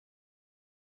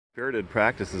Spirited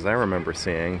practices I remember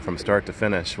seeing from start to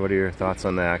finish. What are your thoughts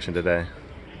on the action today?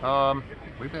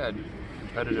 We've had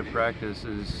competitive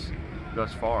practices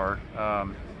thus far.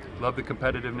 Love the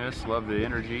competitiveness, love the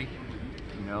energy.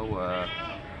 They're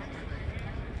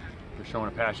showing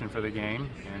a passion for the game,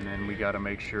 and then we got to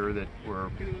make sure that we're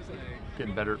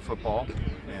getting better at football,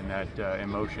 and that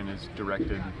emotion is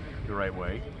directed the right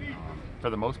way. For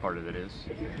the most part of it is.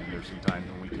 There's some times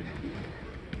when we can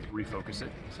refocus it,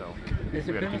 so we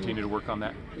got to continue to work on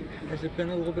that. Has it been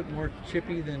a little bit more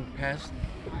chippy than past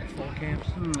fall camps?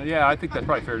 Yeah, I think that's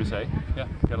probably fair to say. Yeah,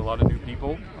 got a lot of new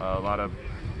people, a lot of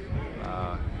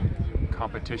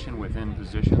competition within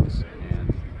positions,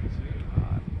 and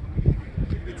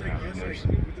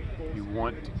you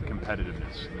want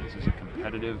competitiveness. This is a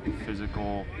competitive,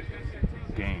 physical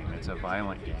game. It's a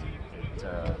violent game. It's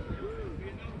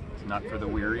not for the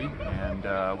weary,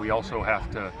 and we also have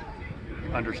to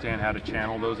understand how to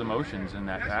channel those emotions and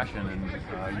that passion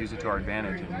and use it to our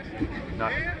advantage, and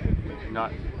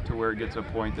not to where it gets to a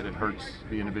point that it hurts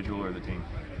the individual or the team.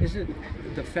 Is it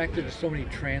the fact that there's so many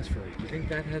transfers? Do you think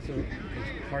that is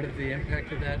part of the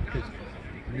impact of that? Because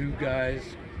new guys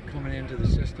coming into the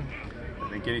system? I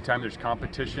think anytime there's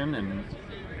competition and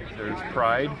there's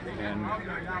pride and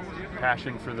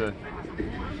passion for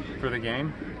the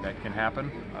game, that can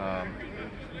happen.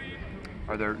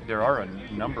 There are a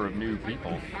number of new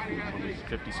people,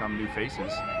 50-some new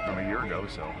faces from a year ago.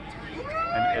 So,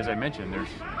 and as I mentioned, there's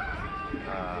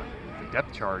the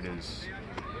depth chart is,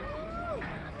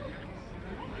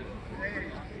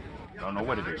 I don't know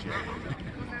what it is yet.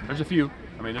 There's a few.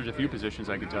 I mean, there's a few positions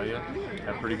I could tell you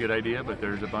have a pretty good idea, but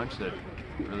there's a bunch that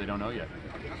really don't know yet.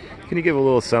 Can you give a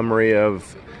little summary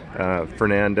of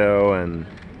Fernando and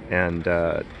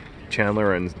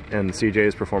Chandler and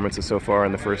CJ's performances so far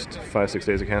in the first 5-6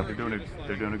 days of camp? They're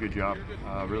doing a good job.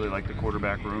 Really like the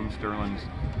quarterback room.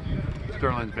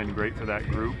 Sterling's been great for that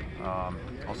group.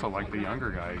 Also like the younger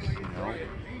guys,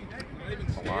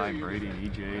 Malai, Brady,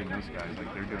 and EJ, and those guys.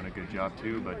 Like, they're doing a good job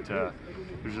too. But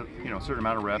there's a certain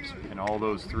amount of reps, and all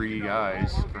those three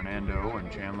guys, Fernando and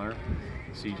Chandler,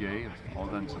 CJ, have all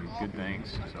done some good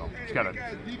things. So just got to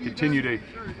continue to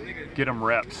get them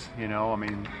reps. I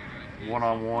mean,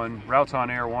 one-on-one routes on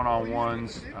air,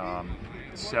 one-on-ones,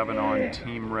 7 on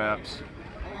team reps,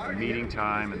 meeting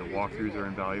time, and the walkthroughs are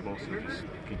invaluable. So just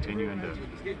continuing to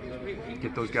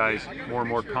get those guys more and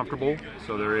more comfortable,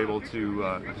 so they're able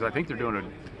to. Because I think they're doing a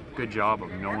good job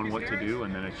of knowing what to do,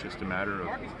 and then it's just a matter of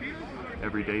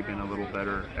every day being a little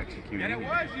better executing.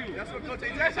 That's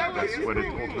what it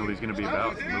ultimately is going to be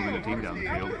about, moving the team down the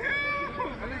field.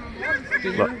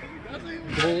 Did your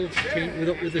goals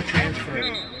change with the transfer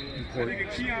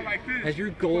importance? Has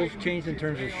your goals changed in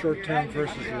terms of short-term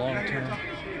versus long-term?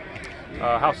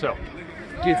 How so?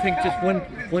 Do you think just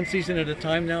one season at a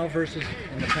time now versus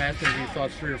in the past, maybe you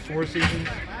thought 3 or 4 seasons?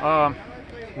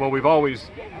 Well, we've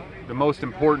always, the most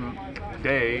important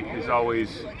day is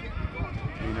always,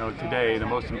 today. The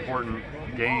most important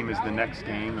game is the next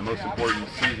game. The most important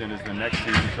season is the next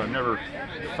season. So I've never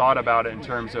thought about it in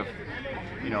terms of,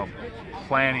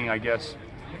 planning, I guess,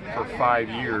 for 5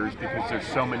 years, because there's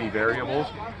so many variables.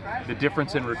 The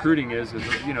difference in recruiting is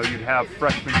you'd have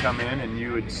freshmen come in and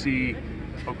you would see,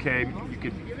 okay, you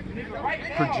could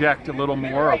project a little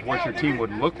more of what your team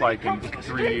would look like in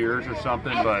 3 years or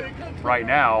something, but right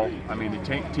now, I mean, the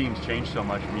teams change so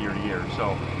much from year to year.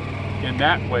 So in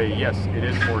that way, yes, it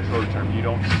is more short term. You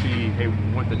don't see, hey,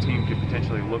 what the team could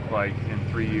potentially look like in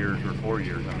 3 years or 4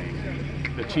 years. I mean,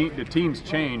 the teams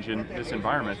change in this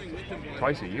environment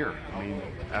twice a year. I mean,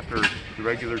 after the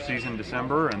regular season,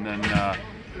 December, and then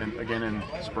and again in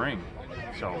spring.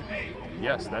 So,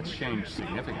 yes, that's changed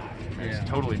significantly. I mean, it's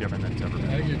totally different than it's ever been.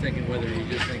 I was just thinking whether you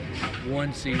just think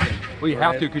one season. Well, you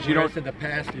have to, because you don't. In the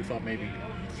past, you thought maybe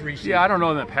 3 seasons. Yeah, I don't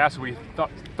know. In the past, we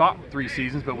thought 3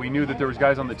 seasons, but we knew that there was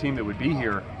guys on the team that would be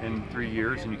here in 3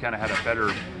 years, and you kind of had a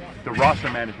better. The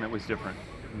roster management was different,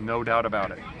 no doubt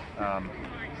about it.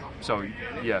 So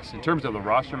yes, in terms of the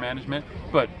roster management,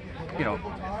 but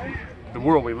the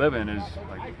world we live in is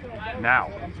like now.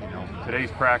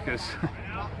 Today's practice,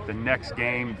 the next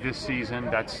game, this season.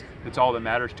 That's all that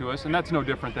matters to us, and that's no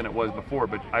different than it was before.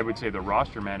 But I would say the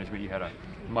roster management, you had a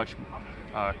much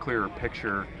clearer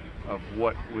picture of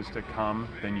what was to come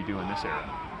than you do in this era.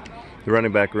 The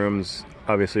running back room's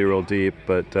obviously real deep,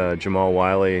 but Jamal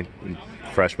Wiley,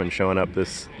 freshman showing up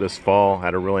this fall,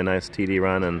 had a really nice TD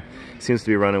run and seems to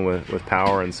be running with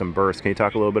power and some burst. Can you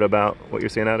talk a little bit about what you're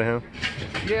seeing out of him?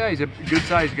 Yeah, he's a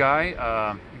good-sized guy.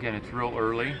 Again, it's real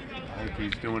early. I think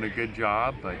he's doing a good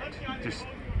job, but just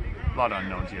a lot of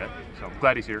unknowns yet. So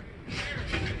glad he's here.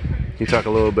 you talk a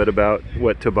little bit about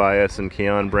what Tobias and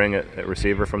Keon bring at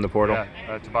receiver from the portal?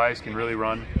 Yeah, Tobias can really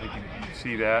run. You can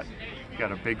see that. He's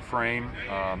got a big frame,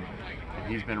 and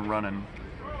he's been running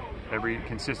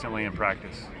consistently in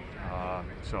practice.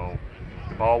 So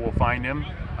the ball will find him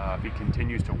if he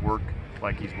continues to work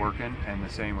like he's working, and the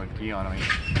same with Keon. I mean,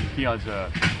 Keon's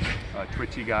a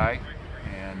twitchy guy,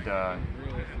 and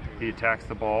he attacks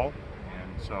the ball,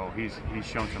 and so he's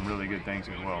shown some really good things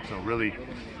as well. So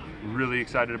really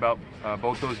excited about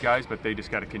both those guys, but they just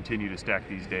got to continue to stack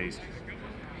these days.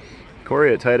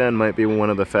 Corey at tight end might be one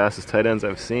of the fastest tight ends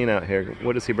I've seen out here.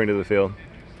 What does he bring to the field,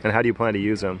 and how do you plan to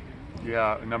use him?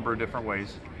 Yeah, a number of different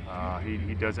ways.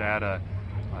 He does add a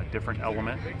different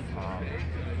element.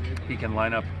 He can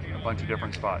line up a bunch of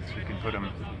different spots. You can put him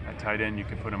at tight end, you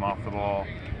can put him off the ball,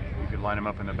 you can line him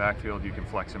up in the backfield, you can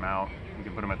flex him out, you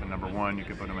can put him at the number 1, you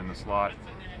can put him in the slot,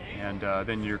 and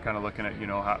then you're kind of looking at,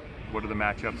 what are the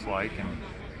matchups like, and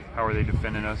how are they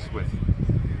defending us with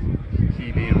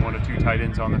he being 1 or 2 tight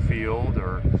ends on the field,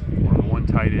 or the 1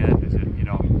 tight end. Is it,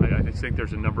 I just think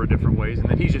there's a number of different ways, and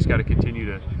then he's just got to continue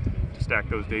to stack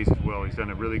those days as well. He's done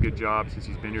a really good job since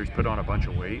he's been here. He's put on a bunch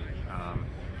of weight,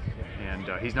 and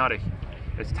he's not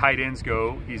as tight ends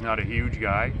go, he's not a huge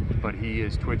guy, but he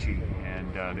is twitchy,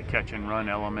 and the catch and run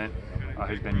element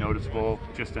has been noticeable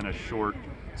just in a short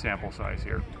sample size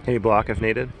here. Can he block if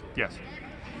needed? Yes.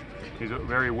 He's a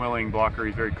very willing blocker.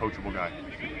 He's a very coachable guy.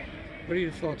 What are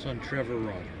your thoughts on Trevor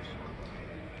Rogers?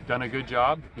 Done a good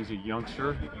job. He's a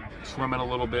youngster, swimming a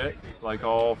little bit like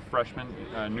all freshmen,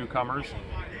 newcomers.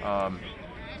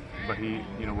 But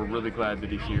we're really glad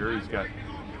that he's here. He's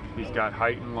got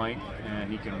height and length,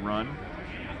 and he can run.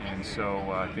 And so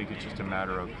I think it's just a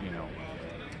matter of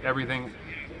everything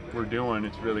we're doing.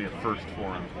 It's really a first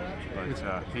for him.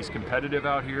 But he's competitive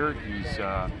out here. He's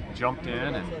jumped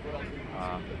in, and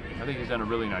I think he's done a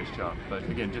really nice job. But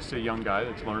again, just a young guy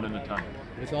that's learning a ton.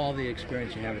 With all the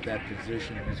experience you have at that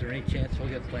position, is there any chance he'll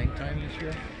get playing time this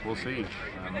year? We'll see.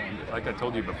 Like I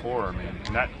told you before, I mean,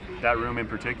 that room in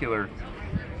particular,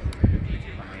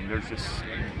 there's just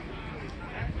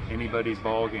anybody's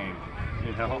ball game.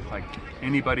 Like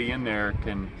anybody in there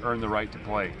can earn the right to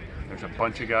play. There's a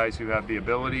bunch of guys who have the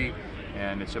ability,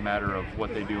 and it's a matter of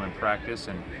what they do in practice.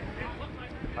 And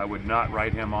I would not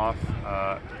write him off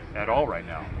at all right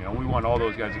now. We want all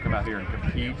those guys to come out here and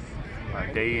compete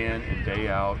day in and day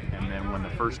out, and then when the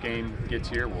first game gets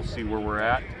here, we'll see where we're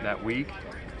at that week,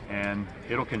 and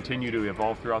it'll continue to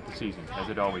evolve throughout the season, as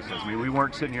it always does. I mean, we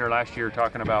weren't sitting here last year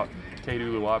talking about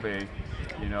Kedu Luabe,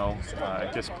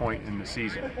 at this point in the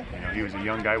season. He was a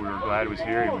young guy. We were glad he was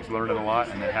here. He was learning a lot,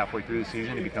 and then halfway through the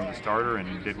season, he becomes a starter, and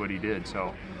he did what he did.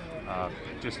 So, I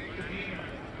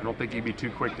don't think you'd be too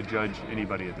quick to judge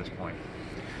anybody at this point.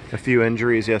 A few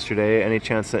injuries yesterday. Any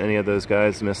chance that any of those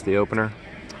guys missed the opener?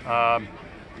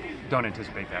 Don't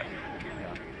anticipate that.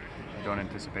 I don't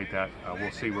anticipate that.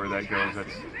 We'll see where that goes.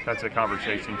 That's a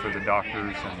conversation for the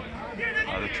doctors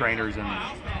and the trainers and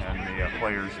the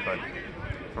players. But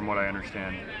from what I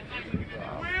understand, we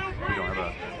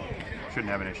shouldn't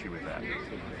have an issue with that.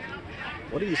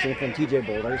 What are you seeing from TJ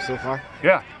Boulder so far?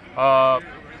 Yeah,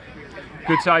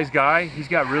 good-sized guy. He's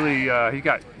got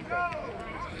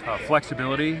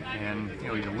flexibility, and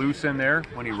he's loose in there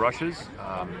when he rushes.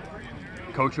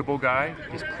 Coachable guy.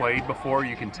 He's played before,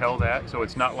 you can tell that, so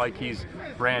it's not like he's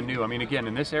brand new. I mean, again,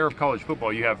 in this era of college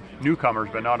football, you have newcomers,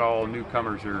 but not all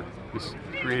newcomers are just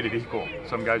created equal.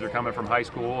 Some guys are coming from high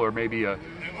school, or maybe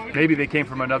they came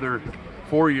from another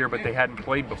 4-year, but they hadn't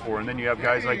played before. And then you have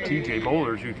guys like TJ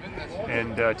Bowlers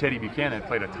and Teddy Buchanan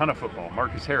played a ton of football,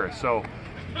 Marcus Harris. So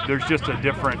there's just a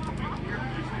different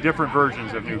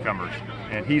versions of newcomers,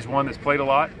 and he's one that's played a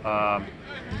lot.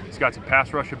 He's got some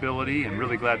pass rush ability, and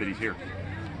really glad that he's here.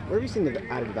 Where have you seen the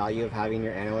added value of having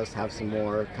your analysts have some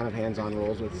more kind of hands-on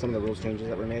roles with some of the rules changes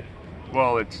that were made?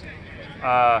 Well, it's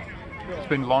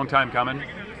been a long time coming,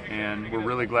 and we're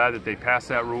really glad that they passed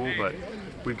that rule, but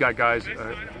we've got guys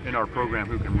in our program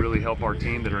who can really help our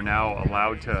team that are now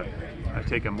allowed to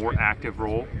take a more active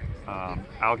role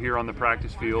out here on the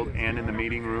practice field and in the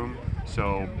meeting room.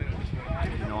 So,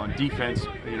 on defense,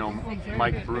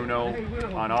 Mike Bruno.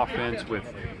 On offense with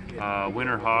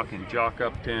Winterhawk and Jock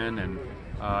Upton, and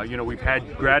we've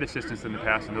had grad assistants in the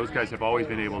past, and those guys have always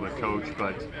been able to coach.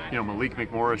 But Malik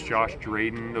McMorris, Josh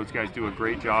Drayden, those guys do a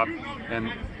great job.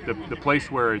 And the place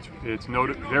where it's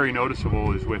very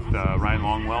noticeable is with Ryan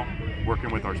Longwell, working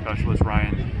with our specialist.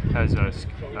 Ryan has a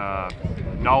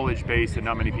knowledge base that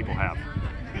not many people have.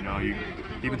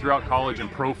 Even throughout college and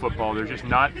pro football, there's just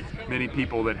not many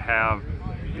people that have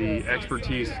the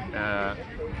expertise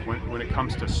when it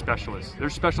comes to specialists.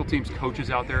 There's special teams coaches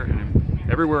out there, and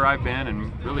everywhere I've been,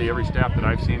 and really every staff that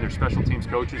I've seen, there's special teams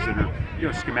coaches that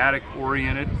are schematic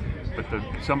oriented, but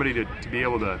somebody to be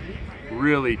able to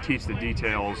really teach the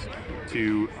details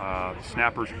to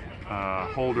snappers,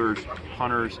 holders,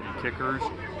 punters, and kickers.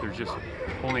 There's just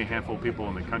only a handful of people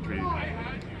in the country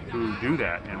who do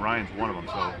that, and Ryan's one of them.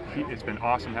 So it's been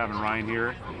awesome having Ryan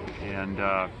here,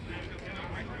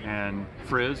 and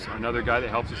Frizz, another guy that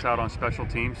helps us out on special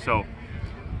teams. So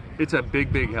it's a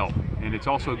big help, and it's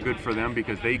also good for them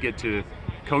because they get to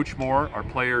coach more. Our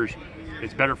players,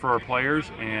 it's better for our players,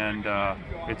 and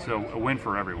it's a win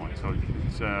for everyone. So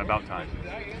it's about time.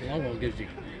 It gives you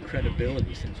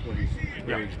credibility since where he's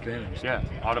been. Yeah,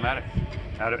 automatic,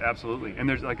 absolutely. And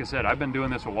there's, like I said, I've been doing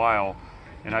this a while,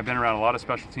 and I've been around a lot of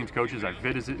special teams coaches. I've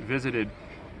visited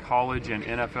college and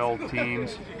NFL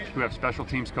teams who have special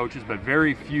teams coaches, but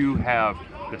very few have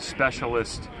the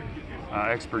specialist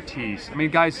expertise. I mean,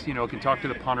 guys, can talk to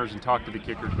the punters and talk to the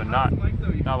kickers, but not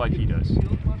like he does.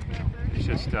 It's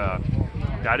just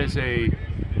that is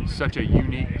such a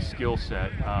unique skill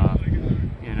set.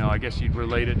 I guess you'd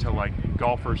relate it to like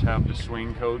golfers have the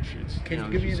swing coach. Can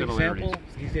you give me an example?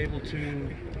 He's able to.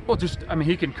 Well,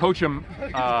 he can coach them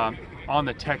on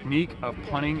the technique of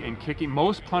punting and kicking.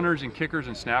 Most punters and kickers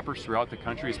and snappers throughout the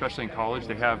country, especially in college,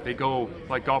 they go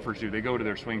like golfers do. They go to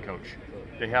their swing coach.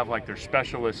 They have like their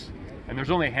specialists, and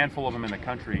there's only a handful of them in the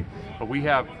country. But we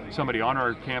have somebody on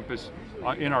our campus,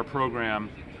 in our program,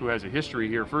 who has a history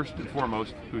here, first and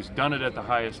foremost, who's done it at the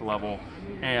highest level,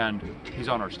 and he's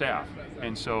on our staff.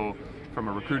 And so from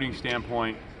a recruiting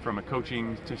standpoint, from a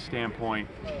coaching standpoint,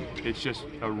 it's just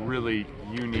a really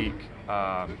unique,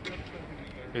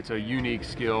 it's a unique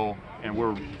skill, and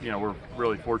we're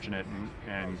really fortunate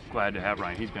and glad to have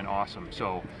Ryan. He's been awesome.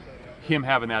 So him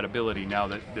having that ability now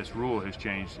that this rule has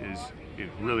changed is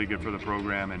really good for the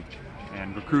program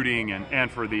and recruiting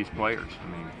and for these players.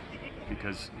 I mean,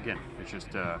 because again, it's just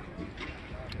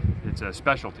it's a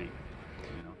specialty.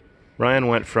 Ryan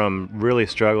went from really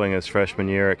struggling his freshman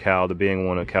year at Cal to being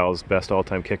one of Cal's best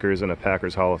all-time kickers and a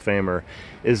Packers Hall of Famer.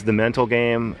 Is the mental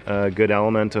game a good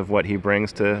element of what he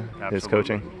brings to his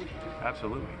coaching?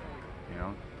 Absolutely.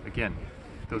 Again,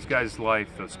 those guys' life,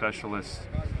 those specialists'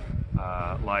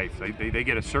 life, they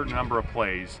get a certain number of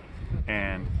plays,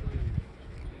 and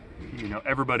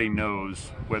everybody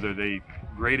knows whether they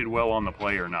graded well on the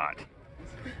play or not.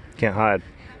 Can't hide.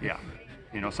 Yeah.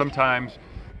 Sometimes,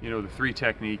 the three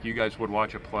technique, you guys would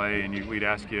watch a play and we'd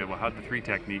ask you, well, how'd the three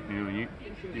technique do? You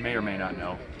may or may not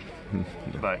know.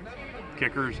 But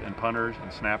kickers and punters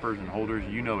and snappers and holders,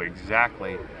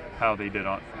 exactly how they did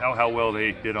how well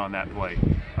they did on that play.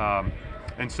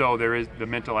 And so there is the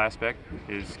mental aspect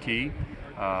is key.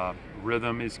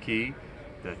 Rhythm is key.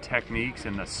 The techniques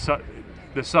and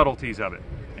the subtleties of it.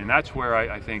 And that's where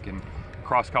I think in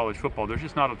cross college football, there's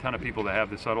just not a ton of people that have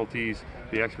the subtleties,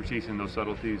 the expertise in those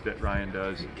subtleties that Ryan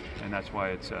does, and that's why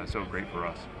it's so great for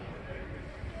us.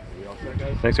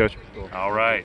 Thanks, Coach. All right.